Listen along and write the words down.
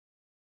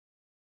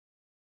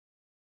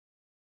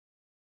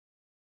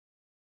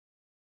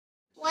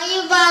Why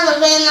you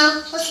bothering her?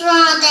 What's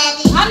wrong,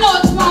 Daddy? I know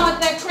what's wrong with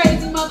that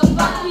crazy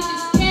motherfucker. He's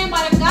just stand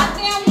by the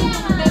goddamn woman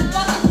with that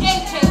fucking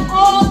AK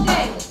all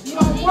day.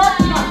 You don't work,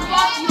 you don't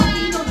fuck, you don't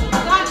eat on the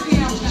goddamn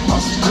thing.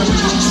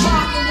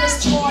 Rocking this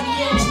party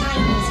in the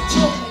 90s,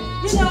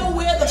 Brooklyn. You know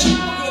where the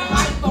people get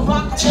hyped for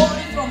rock a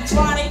party from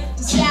Friday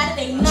to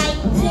Saturday night.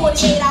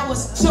 48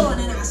 hours done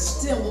and I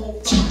still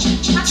hold on.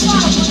 I try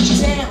to put it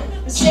down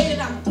and say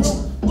that I'm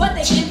through, but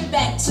they give it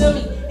back to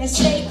me and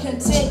say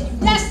continue.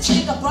 Let's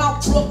think about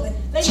Brooklyn.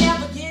 They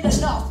never get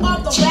enough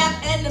of the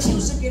rap and the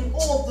music and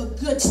all the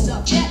good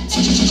stuff. That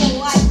niggas don't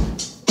like.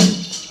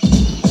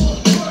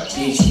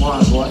 Each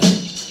one, boy.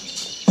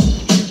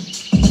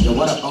 Yo,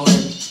 what up, owner?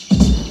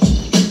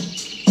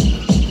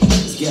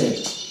 Let's get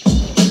it.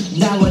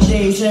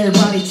 Nowadays,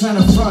 everybody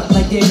tryna front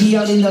like they be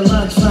out in the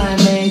lunch line,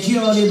 man. You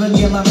don't even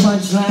get my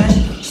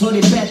punchline. 소리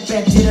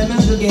빽빽 지르면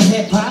그게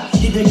힙합.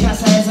 니들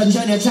가사에선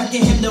전혀 찾기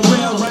힘든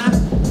real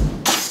rhyme.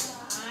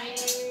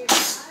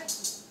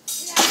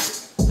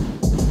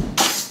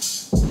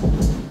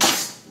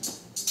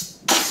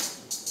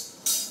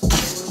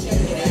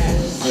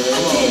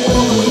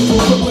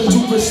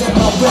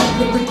 My rap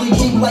lyrically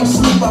deep like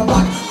sleep. I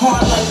rock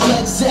hard like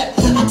Led Zepp.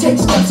 I take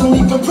steps and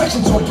leave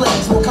impressions on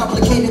plans more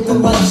complicated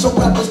than life, so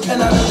rappers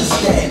cannot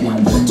understand.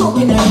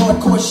 Talking that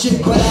hardcore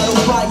shit, but I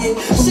don't buy it.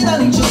 Shit, I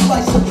need your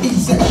slice of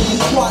pizza and be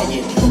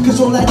quiet,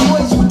 cause all that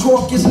noise you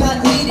talk is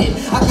not needed.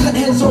 I cut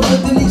heads off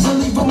with the knees and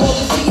leave them all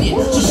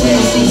defeated. So share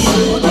these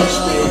shit,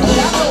 understand.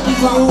 I know we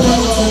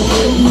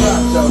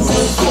rock those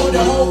for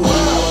the whole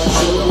world.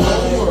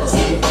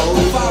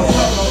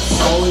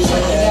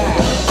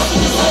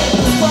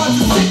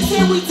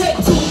 Here we take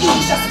two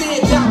each. I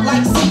stand out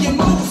like seeing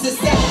moves.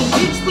 It's at the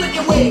beach,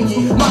 splitting wing.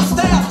 My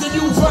staff, the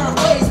new verb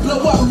phrase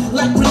blow up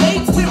like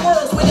grenades. 10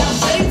 words without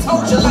shame,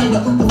 told you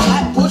later. The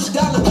Flatbush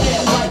dollar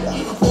can writer.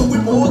 Or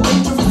with more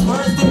dangerous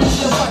words than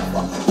Michelle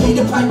Pfeiffer. Pay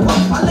the piper,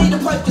 I lay the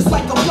pipe just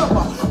like a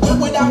plumber. But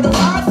without a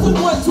ride for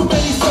one too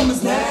many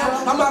summers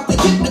now. I'm out to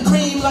get the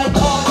cream like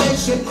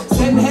carnation.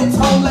 Send heads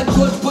home like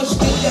George Bush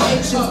did the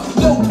Haitians.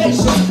 No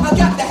patience, I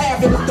got to have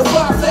it. The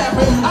bar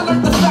fabric, I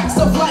learned the facts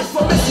of life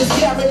from Mrs.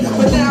 Garrett.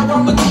 But now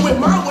I'ma do it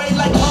my way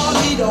like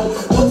Carlito.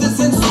 Others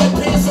in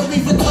sweatpants or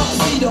even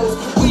tuxedos.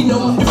 We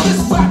know if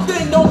this rap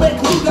thing don't make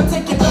loot, I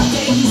take it back to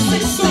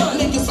 86. Sick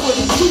niggas for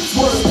the truth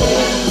word.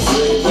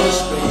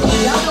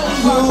 Yeah, I know we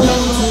rock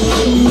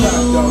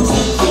those.